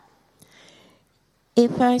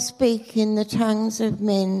If I speak in the tongues of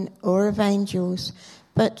men or of angels,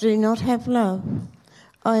 but do not have love,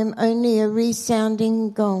 I am only a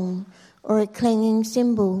resounding gong or a clanging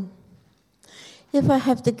cymbal. If I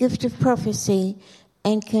have the gift of prophecy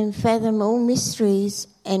and can fathom all mysteries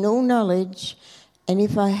and all knowledge, and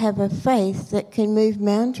if I have a faith that can move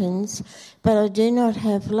mountains, but I do not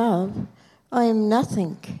have love, I am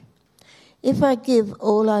nothing. If I give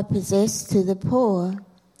all I possess to the poor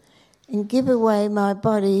and give away my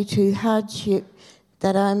body to hardship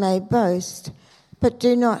that I may boast, but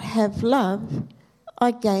do not have love,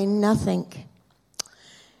 I gain nothing.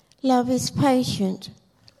 Love is patient.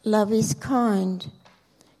 Love is kind.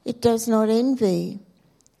 It does not envy.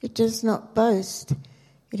 It does not boast.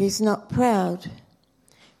 It is not proud.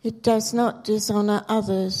 It does not dishonour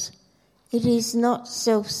others. It is not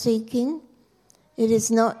self-seeking. It is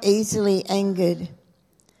not easily angered.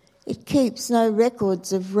 It keeps no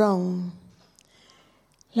records of wrong.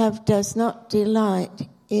 Love does not delight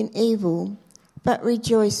in evil, but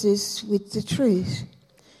rejoices with the truth.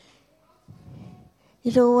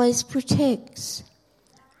 It always protects,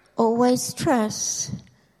 always trusts,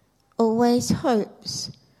 always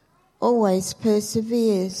hopes, always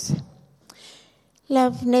perseveres.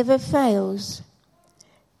 Love never fails,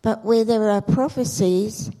 but where there are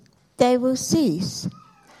prophecies, they will cease.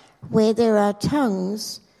 Where there are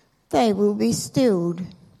tongues, they will be stilled.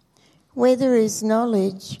 Where there is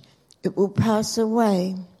knowledge, it will pass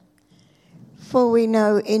away. For we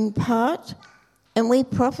know in part, and we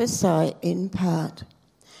prophesy in part.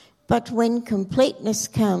 But when completeness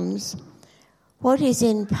comes, what is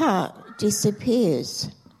in part disappears.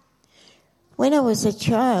 When I was a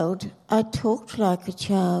child, I talked like a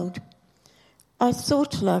child. I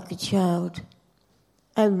thought like a child.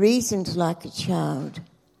 I reasoned like a child.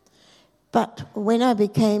 But when I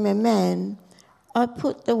became a man, I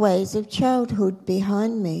put the ways of childhood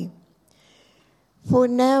behind me. For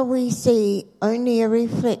now we see only a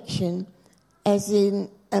reflection as in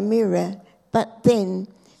a mirror, but then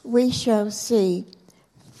we shall see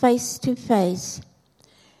face to face.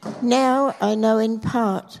 Now I know in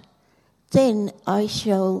part, then I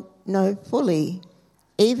shall know fully,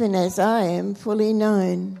 even as I am fully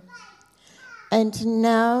known. And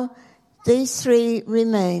now these three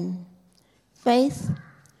remain: faith,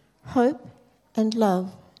 hope, and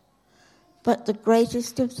love. But the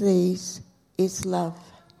greatest of these is love.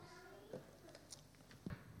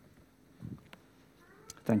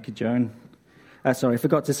 Thank you, Joan. Sorry, I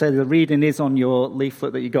forgot to say the reading is on your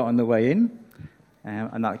leaflet that you got on the way in,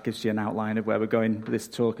 and that gives you an outline of where we're going with this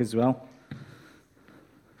talk as well.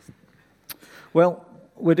 Well,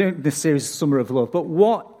 we're doing this series, Summer of Love, but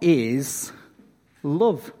what is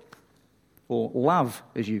love? Or lav,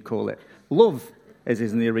 as you call it. Love, as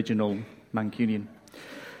is in the original Mancunian.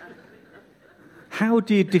 How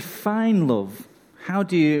do you define love? How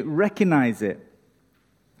do you recognize it?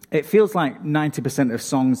 It feels like 90% of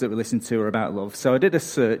songs that we listen to are about love. So I did a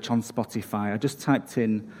search on Spotify. I just typed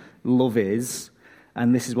in love is,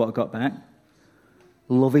 and this is what I got back.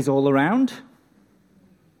 Love is all around.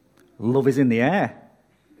 Love is in the air.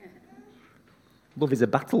 Love is a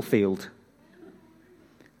battlefield.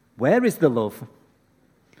 Where is the love?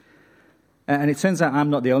 And it turns out I'm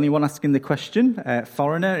not the only one asking the question.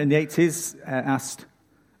 Foreigner in the 80s asked,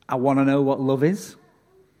 I want to know what love is.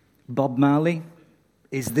 Bob Marley,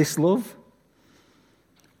 is this love?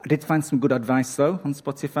 I did find some good advice, though, on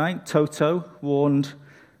Spotify. Toto warned,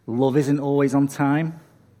 love isn't always on time.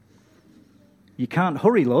 You can't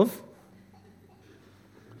hurry love.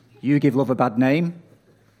 You give love a bad name.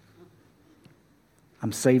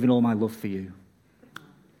 I'm saving all my love for you.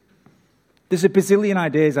 There's a bazillion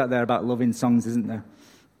ideas out there about love in songs, isn't there?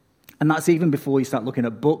 And that's even before you start looking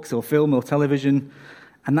at books or film or television.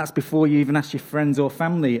 And that's before you even ask your friends or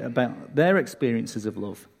family about their experiences of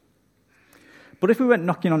love. But if we went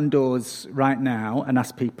knocking on doors right now and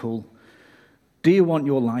asked people, do you want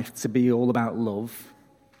your life to be all about love?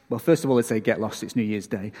 Well, first of all, they'd say, get lost, it's New Year's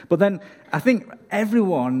Day. But then I think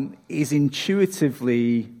everyone is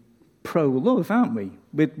intuitively pro-love, aren't we?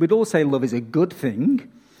 We'd all say love is a good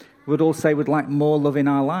thing. We'd all say we'd like more love in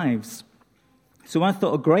our lives. So I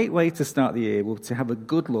thought a great way to start the year was to have a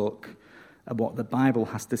good look at what the Bible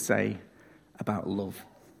has to say about love.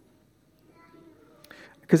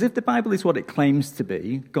 Because if the Bible is what it claims to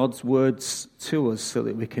be, God's words to us so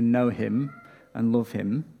that we can know him and love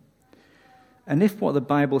him, and if what the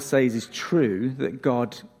Bible says is true, that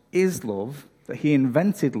God is love, that he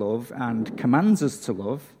invented love and commands us to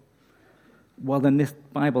love, well, then this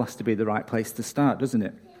Bible has to be the right place to start, doesn't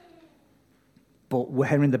it? But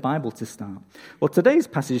where in the Bible to start? Well, today's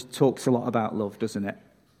passage talks a lot about love, doesn't it?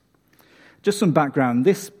 Just some background.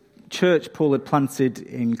 This church Paul had planted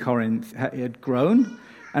in Corinth had grown,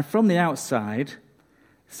 and from the outside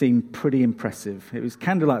seemed pretty impressive. It was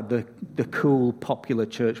kind of like the cool, popular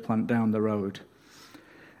church plant down the road.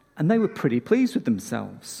 And they were pretty pleased with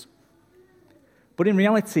themselves. But in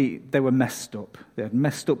reality, they were messed up. They had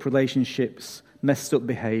messed up relationships, messed up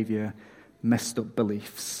behavior, messed up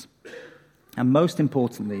beliefs. And most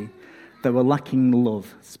importantly, they were lacking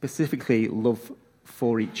love, specifically love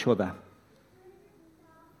for each other.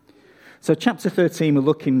 So chapter 13 we're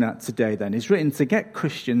looking at today then is written to get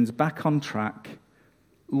Christians back on track,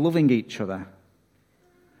 loving each other.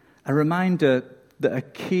 A reminder that a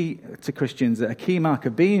key to Christians, that a key mark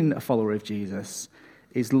of being a follower of Jesus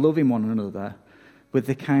is loving one another with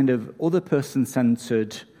the kind of other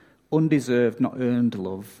person-centered, undeserved, not earned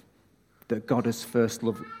love that God has first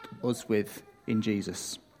loved us with in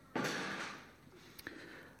Jesus.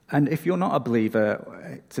 And if you're not a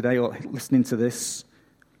believer today or listening to this,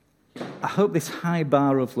 I hope this high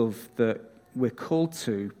bar of love that we're called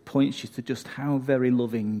to points you to just how very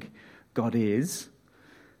loving God is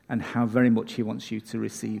and how very much he wants you to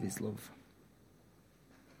receive his love.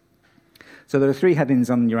 So there are 3 headings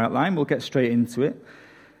on your outline. We'll get straight into it.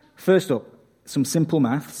 First up, some simple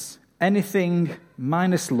maths. Anything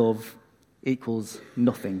minus love equals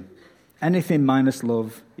nothing. Anything minus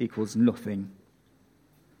love equals nothing.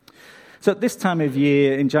 So at this time of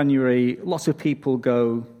year, in January, lots of people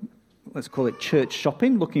go, let's call it church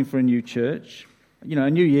shopping, looking for a new church. You know,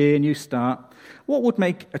 a new year, a new start. What would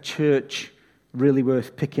make a church really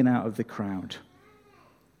worth picking out of the crowd?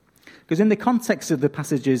 Because in the context of the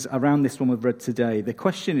passages around this one we've read today, the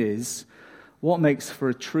question is, what makes for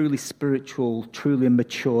a truly spiritual, truly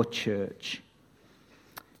mature church?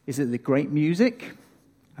 Is it the great music?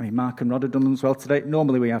 I mean, Mark and Rod have done as well today.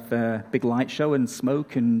 Normally we have a big light show and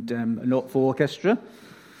smoke and an full orchestra.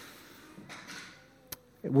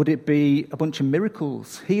 Would it be a bunch of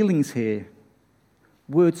miracles, healings here?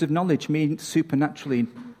 Words of knowledge, mean supernaturally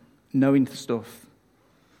knowing stuff?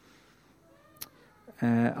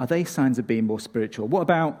 Are they signs of being more spiritual? What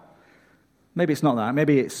about, maybe it's not that,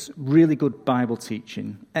 maybe it's really good Bible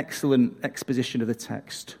teaching, excellent exposition of the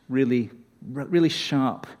text, really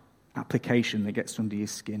sharp application that gets under your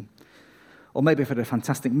skin. Or maybe if we had a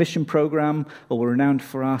fantastic mission program, or we're renowned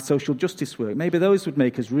for our social justice work, maybe those would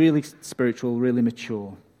make us really spiritual, really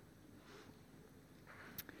mature.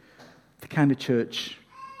 The kind of church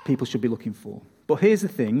people should be looking for. But here's the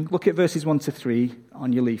thing, look at verses 1 to 3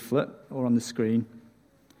 on your leaflet or on the screen.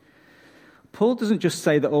 Paul doesn't just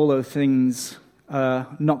say that all those things are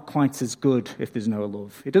not quite as good if there's no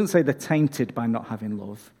love. He doesn't say they're tainted by not having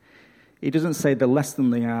love. He doesn't say they're less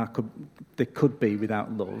than they could be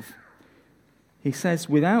without love. He says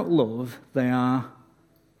without love, they are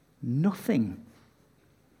nothing.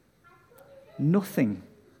 Nothing.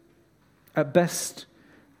 At best,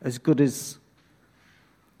 as good as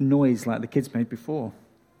noise like the kids made before.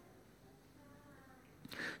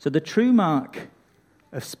 So the true mark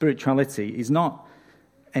of spirituality is not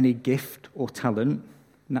any gift or talent,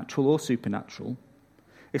 natural or supernatural.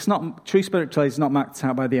 True spirituality is not marked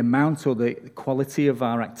out by the amount or the quality of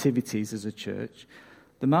our activities as a church.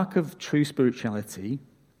 The mark of true spirituality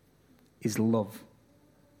is love.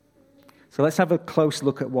 So let's have a close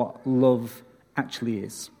look at what love actually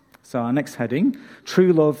is. So our next heading,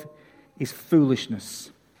 true love is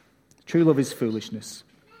foolishness. True love is foolishness.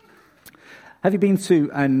 Have you been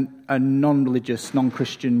to a non-religious,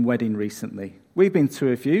 non-Christian wedding recently? We've been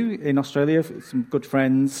to a few in Australia, some good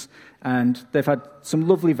friends, and they've had some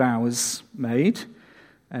lovely vows made,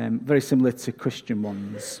 very similar to Christian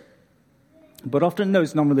ones. But often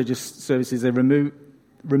those non-religious services are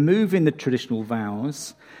removing the traditional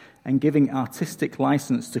vows and giving artistic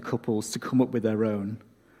license to couples to come up with their own.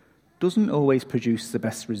 Doesn't always produce the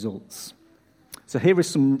best results. So here are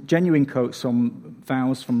some genuine quotes from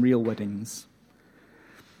vows from real weddings.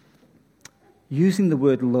 Using the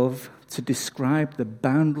word love to describe the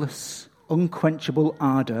boundless, unquenchable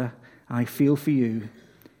ardor I feel for you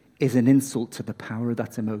is an insult to the power of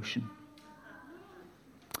that emotion.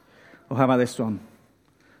 Or how about this one?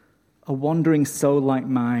 A wandering soul like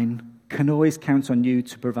mine can always count on you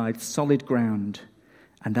to provide solid ground,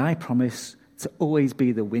 and I promise to always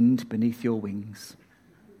be the wind beneath your wings.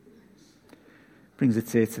 Brings a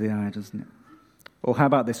tear to the eye, doesn't it? Or how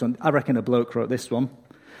about this one? I reckon a bloke wrote this one.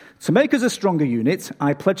 To make us a stronger unit,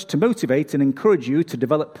 I pledge to motivate and encourage you to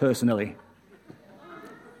develop personally.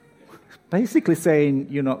 Basically saying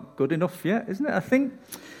you're not good enough yet, isn't it? I think.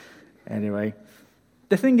 Anyway,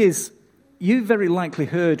 the thing is, you very likely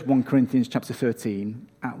heard 1 Corinthians chapter 13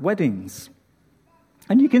 at weddings.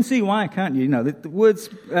 And you can see why, can't you? You know, the words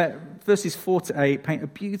verses 4 to 8 paint a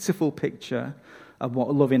beautiful picture of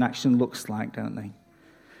what love in action looks like, don't they?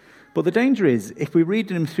 But the danger is, if we read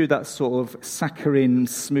them through that sort of saccharine,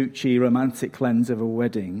 smoochy, romantic lens of a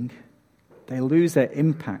wedding, they lose their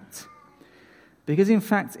impact. Because in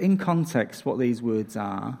fact, in context, what these words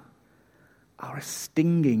are a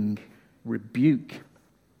stinging rebuke.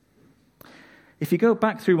 If you go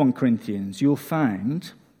back through 1 Corinthians, you'll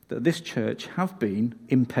find that this church have been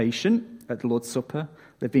impatient at the Lord's Supper.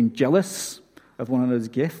 They've been jealous of one another's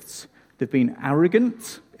gifts. They've been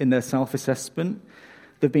arrogant in their self-assessment.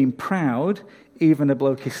 They've been proud, even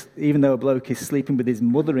though a bloke is sleeping with his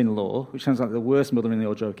mother-in-law, which sounds like the worst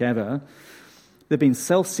mother-in-law joke ever. They've been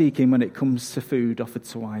self-seeking when it comes to food offered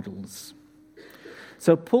to idols.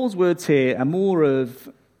 So Paul's words here are more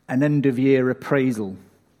of an end-of-year appraisal,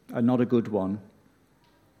 and not a good one.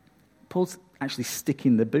 Paul's actually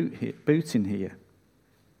sticking the boot in here.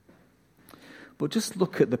 But just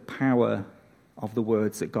look at the power of the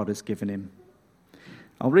words that God has given him.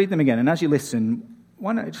 I'll read them again, and as you listen,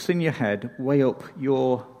 why not just in your head weigh up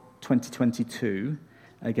your 2022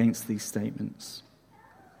 against these statements.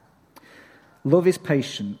 Love is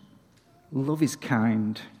patient. Love is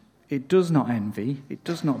kind. It does not envy. It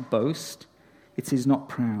does not boast. It is not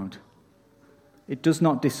proud. It does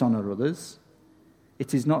not dishonor others.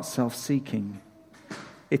 It is not self-seeking.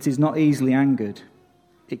 It is not easily angered.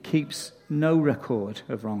 It keeps no record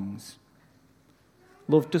of wrongs.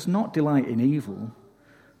 Love does not delight in evil,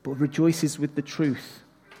 but rejoices with the truth.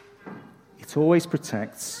 It always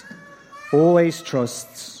protects, always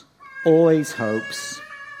trusts, always hopes,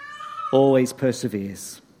 always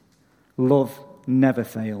perseveres. Love never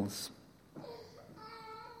fails.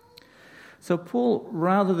 So Paul,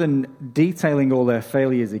 rather than detailing all their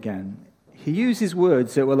failures again, he uses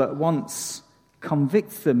words that will at once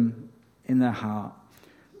convict them in their heart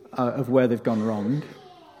of where they've gone wrong,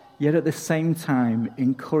 yet at the same time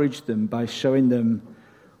encourage them by showing them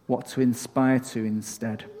what to inspire to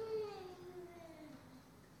instead.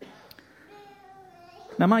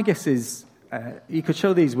 Now, my guess is you could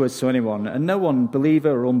show these words to anyone, and no one, believer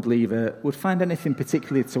or unbeliever, would find anything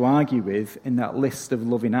particularly to argue with in that list of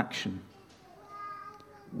love in action.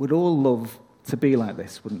 We'd all love to be like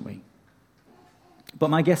this, wouldn't we? But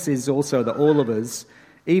my guess is also that all of us,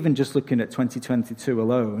 even just looking at 2022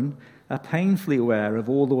 alone, are painfully aware of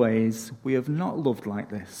all the ways we have not loved like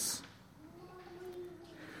this.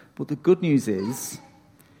 But the good news is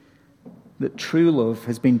that true love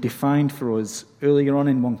has been defined for us earlier on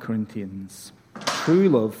in 1 Corinthians. True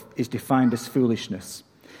love is defined as foolishness.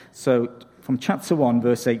 So, from chapter 1,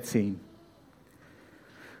 verse 18.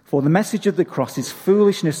 For the message of the cross is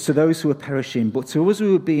foolishness to those who are perishing, but to us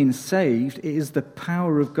who are being saved, it is the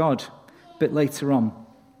power of God. A bit later on.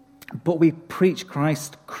 But we preach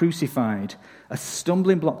Christ crucified, a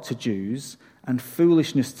stumbling block to Jews and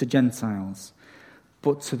foolishness to Gentiles.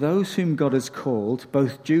 But to those whom God has called,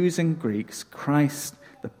 both Jews and Greeks, Christ,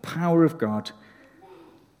 the power of God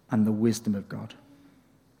and the wisdom of God.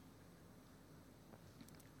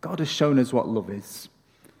 God has shown us what love is.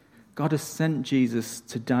 God has sent Jesus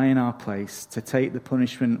to die in our place, to take the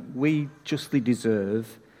punishment we justly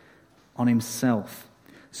deserve on himself,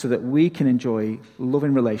 so that we can enjoy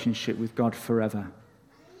loving relationship with God forever.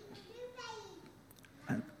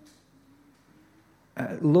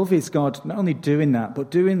 Love is God not only doing that, but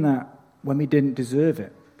doing that when we didn't deserve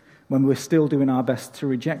it, when we're still doing our best to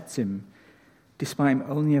reject him, despite him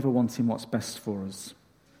only ever wanting what's best for us.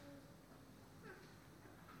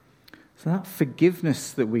 So that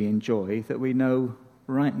forgiveness that we enjoy, that we know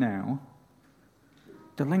right now,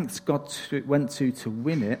 the lengths God went to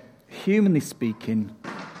win it, humanly speaking,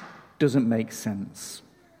 doesn't make sense.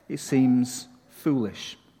 It seems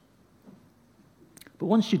foolish. But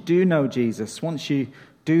once you do know Jesus, once you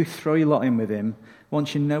do throw your lot in with him,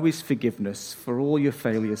 once you know his forgiveness for all your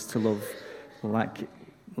failures to love,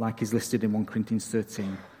 like is listed in 1 Corinthians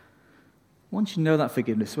 13, once you know that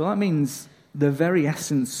forgiveness, well, that means the very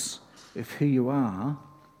essence of who you are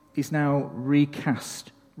is now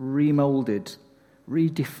recast, remolded,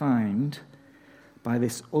 redefined by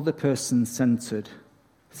this other person-centered,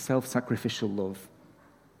 self-sacrificial love.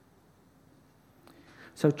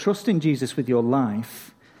 So trusting Jesus with your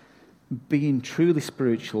life, being truly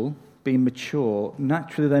spiritual, being mature,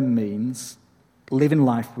 naturally then means living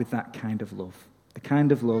life with that kind of love, the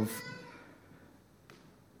kind of love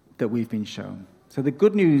that we've been shown. So the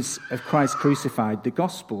good news of Christ crucified, the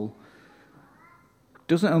gospel,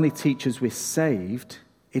 doesn't only teach us we're saved,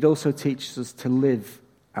 it also teaches us to live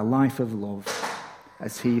a life of love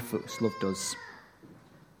as he first loved us.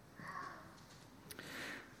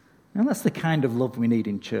 Now that's the kind of love we need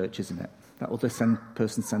in church, isn't it? that other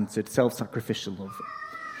person-centered, self-sacrificial love.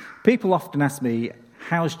 People often ask me,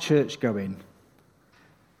 how's church going?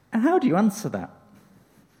 And how do you answer that?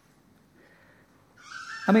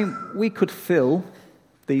 I mean, we could fill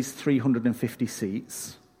these 350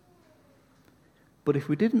 seats, but if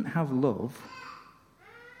we didn't have love,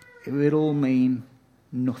 it would all mean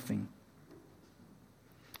nothing.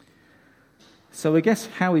 So I guess,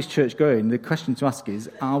 how is church going? The question to ask is,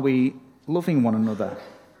 are we loving one another?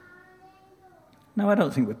 No, I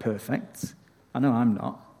don't think we're perfect. I know I'm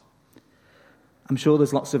not. I'm sure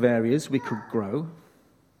there's lots of areas we could grow.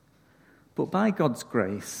 But by God's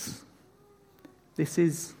grace, this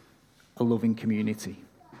is a loving community.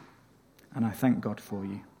 And I thank God for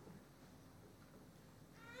you.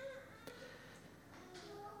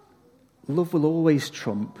 Love will always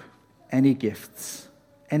trump any gifts,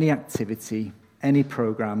 any activity, any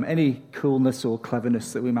program, any coolness or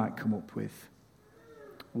cleverness that we might come up with.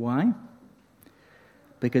 Why?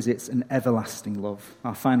 Because it's an everlasting love.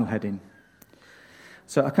 Our final heading.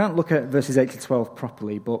 So I can't look at verses 8 to 12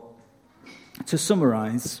 properly, but to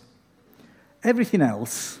summarize, everything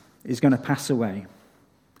else is going to pass away.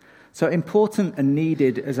 So important and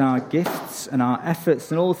needed as our gifts and our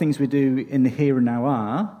efforts and all the things we do in the here and now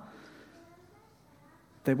are,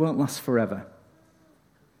 they won't last forever.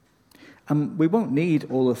 And we won't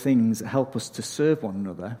need all the things that help us to serve one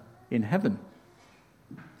another in heaven.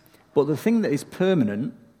 But the thing that is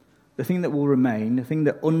permanent, the thing that will remain, the thing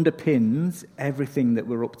that underpins everything that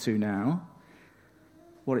we're up to now,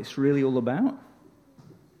 what it's really all about,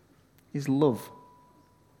 is love.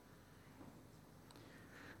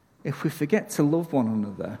 If we forget to love one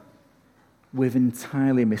another, we've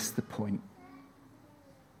entirely missed the point.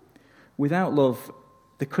 Without love,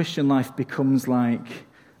 the Christian life becomes like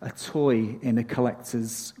a toy in a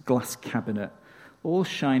collector's glass cabinet, all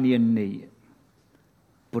shiny and neat,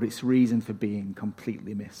 but its reason for being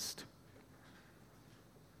completely missed.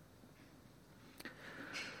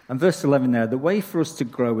 And verse 11 there, the way for us to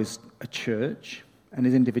grow as a church and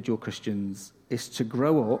as individual Christians is to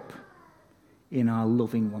grow up in our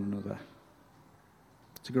loving one another.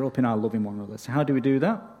 To grow up in our loving one another. So how do we do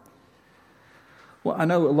that? Well, I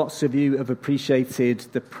know lots of you have appreciated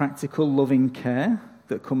the practical loving care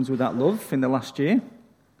that comes with that love in the last year.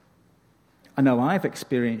 I know I've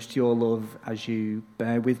experienced your love as you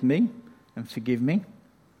bear with me and forgive me.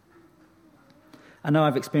 I know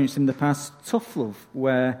I've experienced in the past tough love,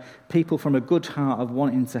 where people from a good heart of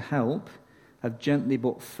wanting to help have gently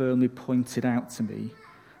but firmly pointed out to me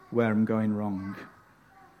where I'm going wrong.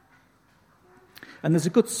 And there's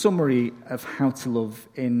a good summary of how to love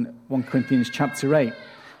in 1 Corinthians chapter 8.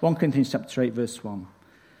 1 Corinthians chapter 8, verse 1.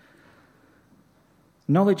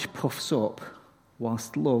 Knowledge puffs up,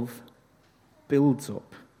 whilst love builds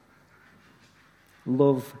up.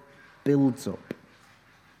 Love builds up.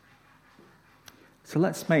 So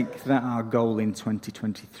let's make that our goal in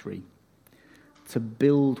 2023, to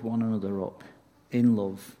build one another up in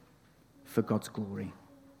love for God's glory.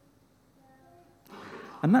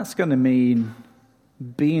 And that's going to mean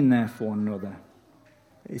being there for one another.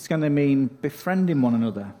 It's going to mean befriending one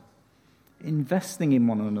another, investing in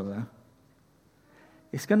one another.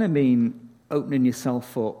 It's going to mean opening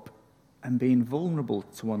yourself up and being vulnerable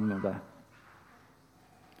to one another,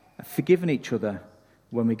 forgiving each other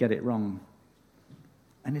when we get it wrong.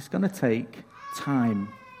 And it's going to take time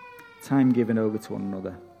given over to one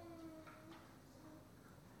another.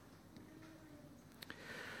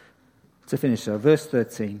 To finish, so verse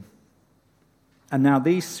 13. And now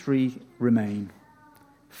these three remain: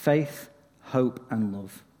 faith, hope, and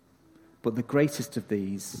love. But the greatest of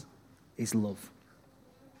these is love.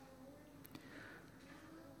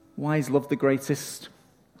 Why is love the greatest?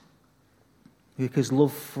 Because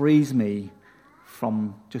love frees me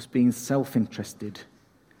from just being self-interested.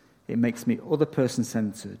 It makes me other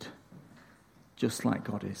person-centered, just like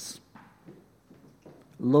God is.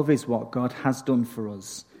 Love is what God has done for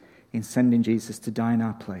us in sending Jesus to die in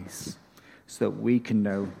our place, so that we can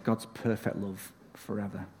know God's perfect love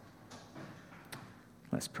forever.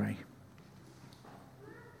 Let's pray.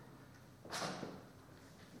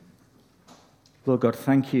 Lord God,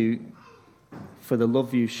 thank you for the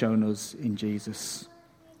love you've shown us in Jesus,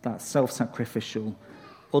 that self-sacrificial,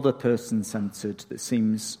 other person-centered that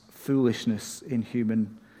seems foolishness in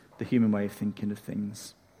the human way of thinking of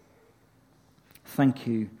things. Thank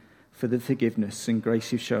you for the forgiveness and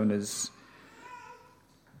grace you've shown us,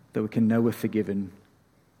 that we can know we're forgiven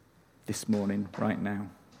this morning, right now.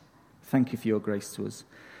 Thank you for your grace to us.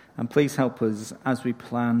 And please help us as we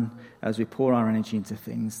plan, as we pour our energy into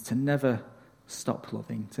things, to never stop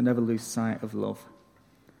loving, to never lose sight of love.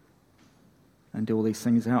 and do all these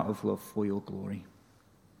things out of love for your glory.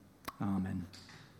 Amen.